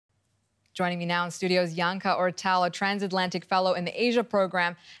Joining me now in studio is Janka Oertel, a Transatlantic Fellow in the Asia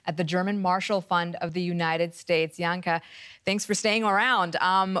program at the German Marshall Fund of the United States. Janka, thanks for staying around.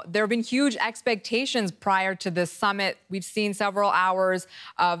 There have been huge expectations prior to this summit. We've seen several hours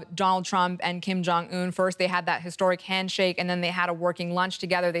of Donald Trump and Kim Jong-un. First, they had that historic handshake, and then they had a working lunch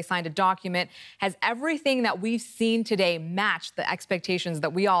together. They signed a document. Has everything that we've seen today matched the expectations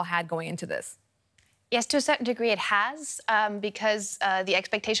that we all had going into this? Yes, to a certain degree it has, because the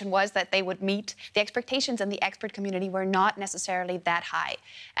expectation was that they would meet. The expectations in the expert community were not necessarily that high.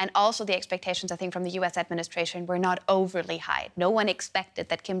 And also the expectations, I think, from the U.S. administration were not overly high. No one expected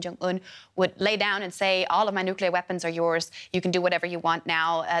that Kim Jong-un would lay down and say, all of my nuclear weapons are yours, you can do whatever you want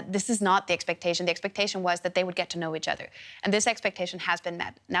now. This is not the expectation. The expectation was that they would get to know each other. And this expectation has been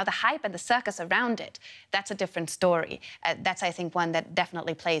met. Now, the hype and the circus around it, that's a different story. That's, I think, one that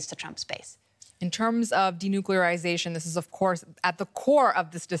definitely plays to Trump's base. In terms of denuclearization, this is, of course, at the core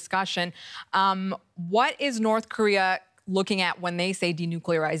of this discussion. What is North Korea looking at when they say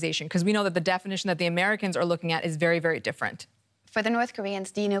denuclearization? Because we know that the definition that the Americans are looking at is very, very different. For the North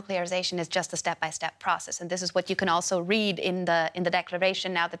Koreans, denuclearization is just a step-by-step process. And this is what you can also read in the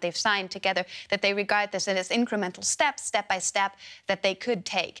declaration now that they've signed together, that they regard this as incremental steps, step by step, that they could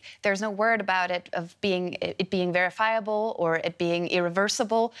take. There's no word about it of it being verifiable or it being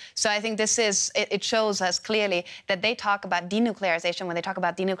irreversible. So I think it shows us clearly that they talk about denuclearization. When they talk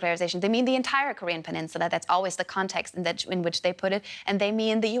about denuclearization, they mean the entire Korean peninsula. That's always the context in which they put it. And they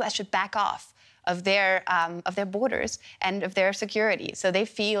mean the U.S. should back off of their borders and of their security. So they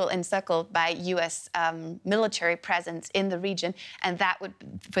feel encircled by U.S. Military presence in the region, and that would,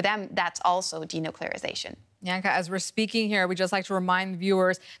 for them, that's also denuclearization. Janka, as we're speaking here, we'd just like to remind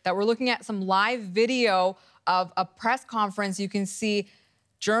viewers that we're looking at some live video of a press conference. You can see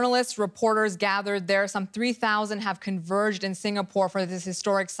journalists, reporters gathered there. Some 3,000 have converged in Singapore for this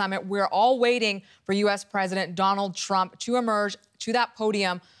historic summit. We're all waiting for U.S. President Donald Trump to emerge to that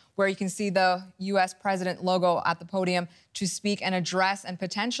podium where you can see the U.S. president logo at the podium to speak and address and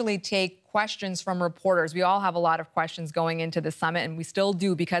potentially take questions from reporters. We all have a lot of questions going into the summit, and we still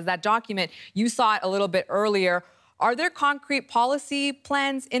do, because that document, you saw it a little bit earlier. Are there concrete policy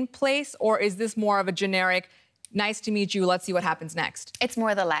plans in place, or is this more of a generic, nice to meet you, let's see what happens next? It's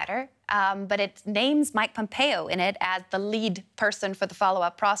more the latter. But it names Mike Pompeo in it as the lead person for the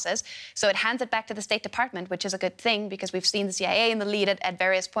follow-up process. So it hands it back to the State Department, which is a good thing because we've seen the CIA in the lead at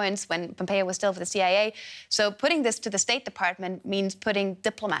various points when Pompeo was still for the CIA. So putting this to the State Department means putting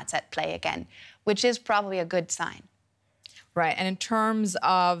diplomats at play again, which is probably a good sign. Right. And in terms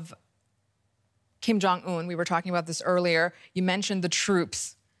of Kim Jong-un, we were talking about this earlier, you mentioned the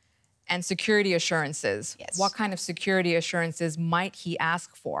troops and security assurances. Yes. What kind of security assurances might he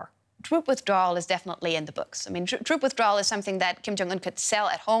ask for? Troop withdrawal is definitely in the books. I mean, troop withdrawal is something that Kim Jong-un could sell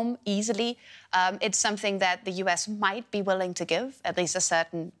at home easily. It's something that the U.S. might be willing to give, at least a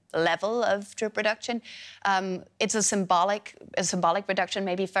certain level of troop reduction. It's a symbolic reduction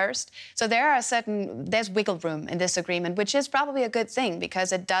maybe first. So there's wiggle room in this agreement, which is probably a good thing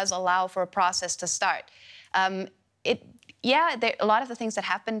because it does allow for a process to start. Yeah, a lot of the things that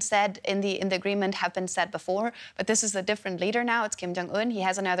have been said in the agreement have been said before, but this is a different leader now. It's Kim Jong-un. He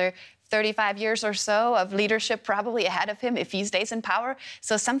has another 35 years or so of leadership probably ahead of him if he stays in power.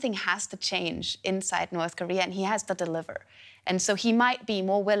 So something has to change inside North Korea, and he has to deliver. And so he might be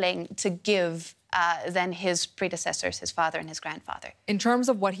more willing to give than his predecessors, his father and his grandfather. In terms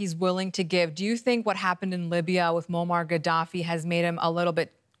of what he's willing to give, do you think what happened in Libya with Muammar Gaddafi has made him a little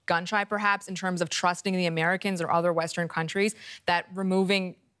bit gun-shy, perhaps, in terms of trusting the Americans or other Western countries, that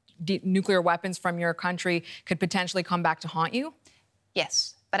removing nuclear weapons from your country could potentially come back to haunt you?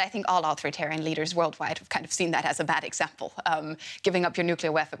 Yes. But I think all authoritarian leaders worldwide have kind of seen that as a bad example. Giving up your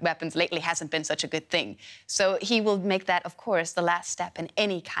nuclear weapons lately hasn't been such a good thing. So he will make that, of course, the last step in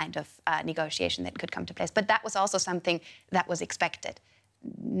any kind of negotiation that could come to place. But that was also something that was expected.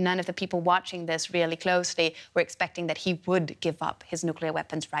 None of the people watching this really closely were expecting that he would give up his nuclear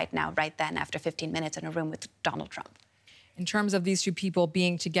weapons right now, right then, after 15 minutes in a room with Donald Trump. In terms of these two people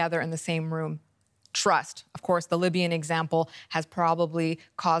being together in the same room, trust. Of course, the Libyan example has probably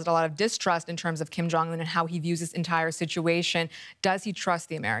caused a lot of distrust in terms of Kim Jong-un and how he views this entire situation. Does he trust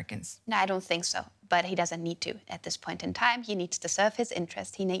the Americans? No, I don't think so. But he doesn't need to at this point in time. He needs to serve his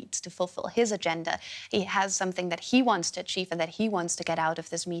interest. He needs to fulfill his agenda. He has something that he wants to achieve and that he wants to get out of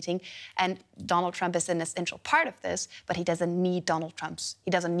this meeting. And Donald Trump is an essential part of this, but he doesn't need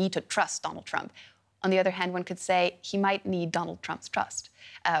he doesn't need to trust Donald Trump. On the other hand, one could say he might need Donald Trump's trust.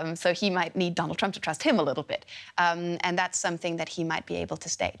 So he might need Donald Trump to trust him a little bit. And that's something that he might be able to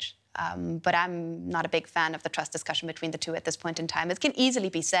stage. But I'm not a big fan of the trust discussion between the two at this point in time. It can easily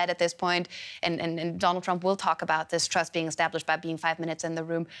be said at this point, and Donald Trump will talk about this trust being established by being 5 minutes in the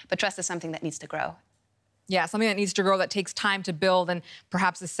room, but trust is something that needs to grow. Yeah, something that needs to grow, that takes time to build and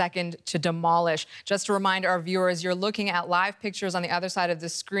perhaps a second to demolish. Just to remind our viewers, you're looking at live pictures on the other side of the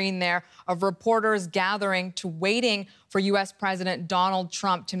screen there of reporters gathering to waiting for U.S. President Donald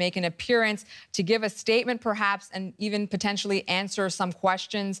Trump to make an appearance, to give a statement perhaps, and even potentially answer some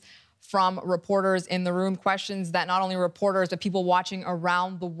questions from reporters in the room, questions that not only reporters but people watching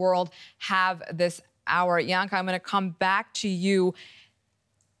around the world have this hour. Janka, I'm going to come back to you.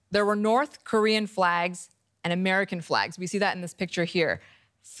 There were North Korean flags and American flags. We see that in this picture here,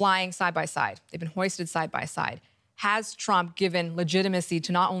 flying side by side. They've been hoisted side by side. Has Trump given legitimacy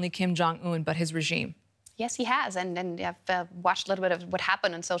to not only Kim Jong-un, but his regime? Yes, he has. And I've watched a little bit of what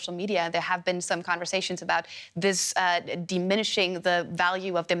happened on social media. There have been some conversations about this diminishing the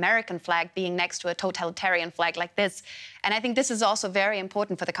value of the American flag being next to a totalitarian flag like this. And I think this is also very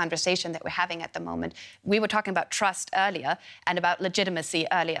important for the conversation that we're having at the moment. We were talking about trust earlier and about legitimacy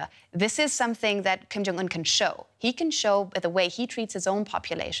earlier. This is something that Kim Jong-un can show. He can show by the way he treats his own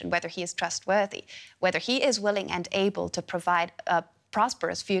population, whether he is trustworthy, whether he is willing and able to provide a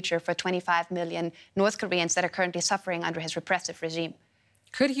prosperous future for 25 million North Koreans that are currently suffering under his repressive regime.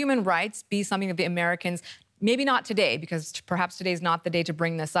 Could human rights be something that the Americans, maybe not today, because perhaps today is not the day to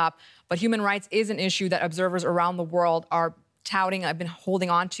bring this up, but human rights is an issue that observers around the world are touting, have been holding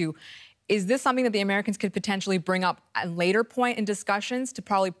on to. Is this something that the Americans could potentially bring up at a later point in discussions to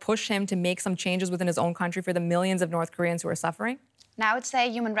probably push him to make some changes within his own country for the millions of North Koreans who are suffering? Now, I would say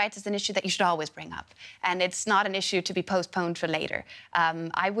human rights is an issue that you should always bring up, and it's not an issue to be postponed for later.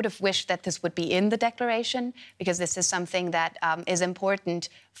 I would have wished that this would be in the declaration, because this is something that is important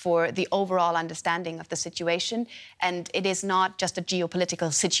for the overall understanding of the situation, and it is not just a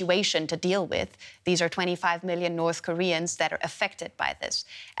geopolitical situation to deal with. These are 25 million North Koreans that are affected by this,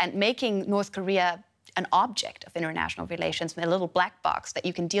 and making North Korea an object of international relations, a little black box that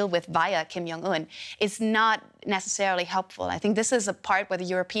you can deal with via Kim Jong-un, is not necessarily helpful. I think this is a part where the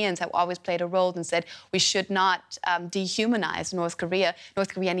Europeans have always played a role and said we should not dehumanize North Korea.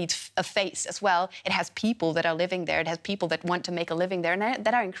 North Korea needs a face as well. It has people that are living there. It has people that want to make a living there and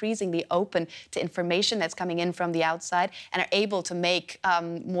that are increasingly open to information that's coming in from the outside and are able to make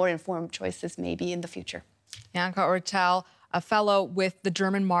more informed choices maybe in the future. Janka Oertel, a fellow with the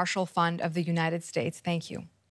German Marshall Fund of the United States. Thank you.